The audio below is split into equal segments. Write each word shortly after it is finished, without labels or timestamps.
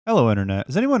Hello, internet.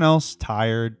 Is anyone else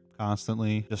tired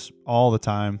constantly, just all the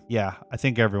time? Yeah, I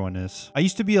think everyone is. I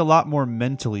used to be a lot more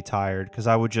mentally tired because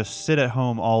I would just sit at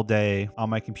home all day on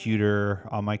my computer,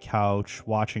 on my couch,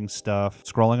 watching stuff,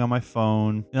 scrolling on my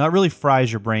phone. And that really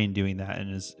fries your brain doing that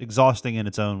and is exhausting in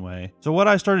its own way. So, what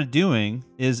I started doing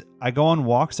is I go on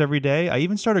walks every day. I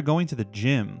even started going to the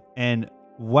gym. And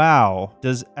wow,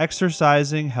 does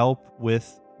exercising help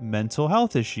with mental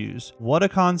health issues? What a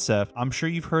concept. I'm sure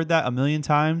you've heard that a million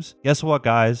times. Guess what,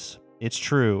 guys? It's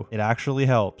true. It actually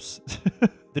helps.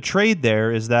 The trade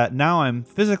there is that now I'm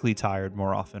physically tired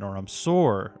more often, or I'm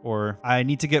sore, or I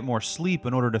need to get more sleep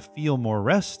in order to feel more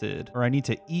rested, or I need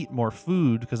to eat more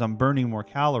food because I'm burning more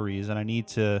calories and I need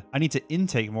to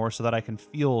intake more so that I can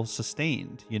feel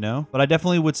sustained, you know? But I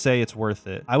definitely would say it's worth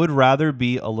it. I would rather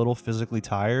be a little physically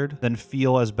tired than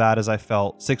feel as bad as I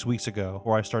felt 6 weeks ago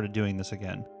where I started doing this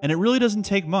again. And it really doesn't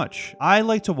take much. I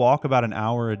like to walk about an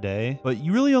hour a day, but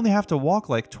you really only have to walk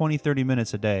like 20-30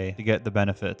 minutes a day to get the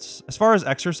benefits. As far as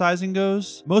exercising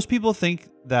goes, most people think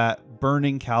that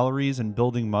burning calories and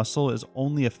building muscle is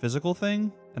only a physical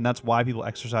thing, and that's why people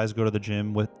exercise, go to the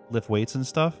gym, lift weights and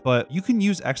stuff. But you can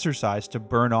use exercise to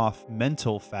burn off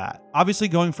mental fat. Obviously,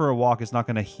 going for a walk is not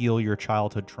going to heal your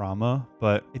childhood trauma,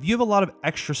 but if you have a lot of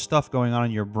extra stuff going on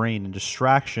in your brain and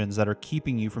distractions that are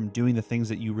keeping you from doing the things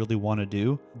that you really want to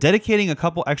do, dedicating a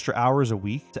couple extra hours a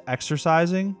week to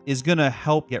exercising is going to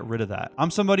help get rid of that.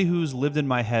 I'm somebody who's lived in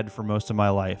my head for most of my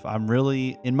life. I'm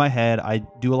really in my head. I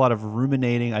do a lot of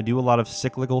ruminating. I do a lot of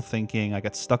cyclical thinking. I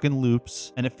get stuck in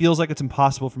loops, and it feels like it's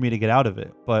impossible for me to get out of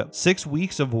it. But 6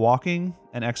 weeks of walking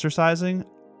and exercising,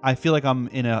 I feel like I'm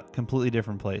in a completely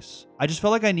different place. I just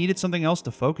felt like I needed something else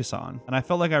to focus on. And I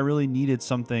felt like I really needed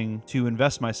something to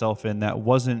invest myself in that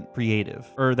wasn't creative,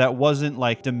 or that wasn't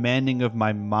like demanding of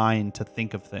my mind to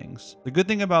think of things. The good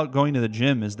thing about going to the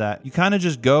gym is that you kind of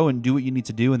just go and do what you need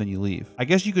to do and then you leave. I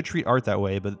guess you could treat art that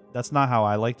way, but that's not how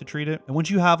I like to treat it. And once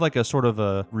you have like a sort of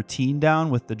a routine down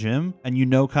with the gym and you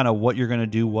know kind of what you're going to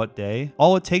do what day,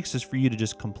 all it takes is for you to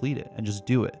just complete it and just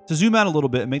do it. To zoom out a little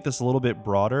bit and make this a little bit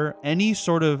broader, any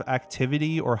sort of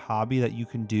activity or hobby that you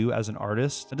can do as an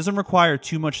artist that doesn't require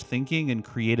too much thinking and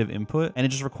creative input, and it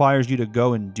just requires you to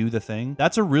go and do the thing,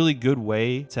 that's a really good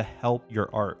way to help your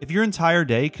art. If your entire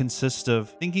day consists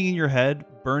of thinking in your head,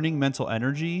 burning mental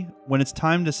energy, when it's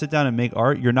time to sit down and make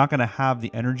art, you're not going to have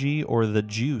the energy or the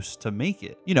juice to make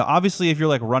it. You know, obviously, if you're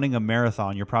like running a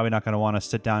marathon, you're probably not going to want to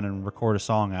sit down and record a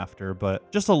song after,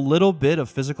 but just a little bit of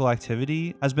physical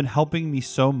activity has been helping me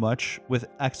so much with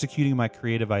executing my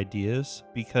creative ideas,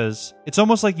 because it's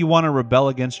almost like you want to rebel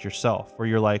against yourself, where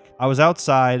you're like, I was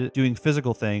outside doing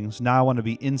physical things, now I want to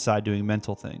be inside doing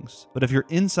mental things. But if you're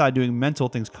inside doing mental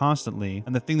things constantly,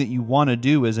 and the thing that you want to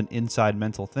do is an inside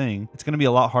mental thing, it's going to be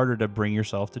a lot harder to bring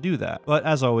yourself to do that. But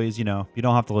as always, you know, you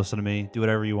don't have to listen to me. Do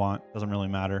whatever you want. Doesn't really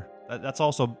matter. That's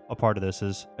also a part of this,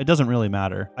 is it doesn't really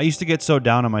matter. I used to get so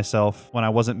down on myself when I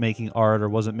wasn't making art, or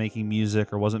wasn't making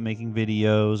music, or wasn't making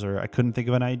videos, or I couldn't think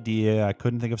of an idea, I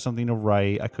couldn't think of something to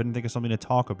write, I couldn't think of something to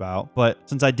talk about. But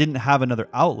since I didn't have another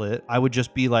outlet, I would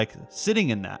just be like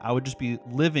sitting in that. I would just be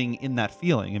living in that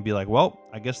feeling and be like, well,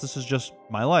 I guess this is just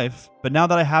my life. But now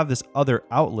that I have this other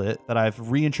outlet that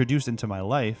I've reintroduced into my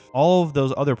life, all of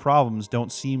those other problems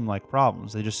don't seem like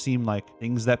problems. They just seem like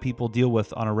things that people deal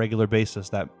with on a regular basis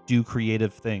that do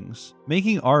creative things.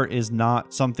 Making art is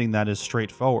not something that is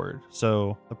straightforward.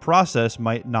 So the process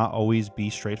might not always be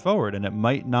straightforward, and it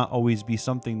might not always be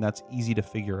something that's easy to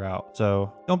figure out.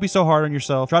 So don't be so hard on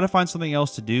yourself. Try to find something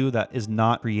else to do that is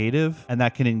not creative and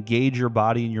that can engage your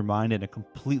body and your mind in a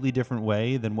completely different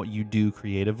way than what you do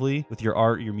creatively with your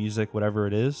art, your music, whatever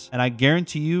it is. And I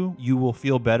guarantee you, you will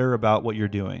feel better about what you're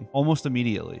doing almost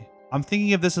immediately. I'm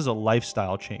thinking of this as a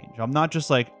lifestyle change. I'm not just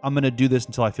like, I'm going to do this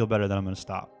until I feel better, then I'm going to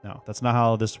stop. No, that's not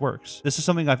how this works. This is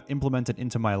something I've implemented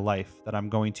into my life that I'm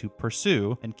going to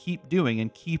pursue and keep doing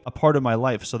and keep a part of my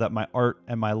life, so that my art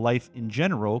and my life in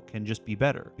general can just be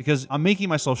better, because I'm making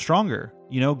myself stronger.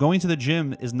 You know, going to the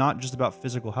gym is not just about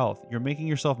physical health. You're making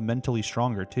yourself mentally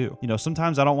stronger too. You know,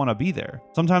 sometimes I don't want to be there.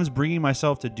 Sometimes bringing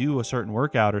myself to do a certain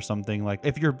workout or something, like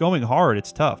if you're going hard,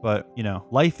 it's tough, but you know,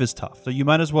 life is tough. So you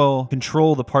might as well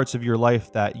control the parts of your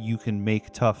life that you can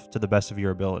make tough to the best of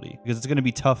your ability, because it's going to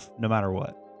be tough no matter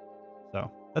what. So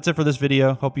that's it for this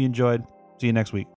video. Hope you enjoyed. See you next week.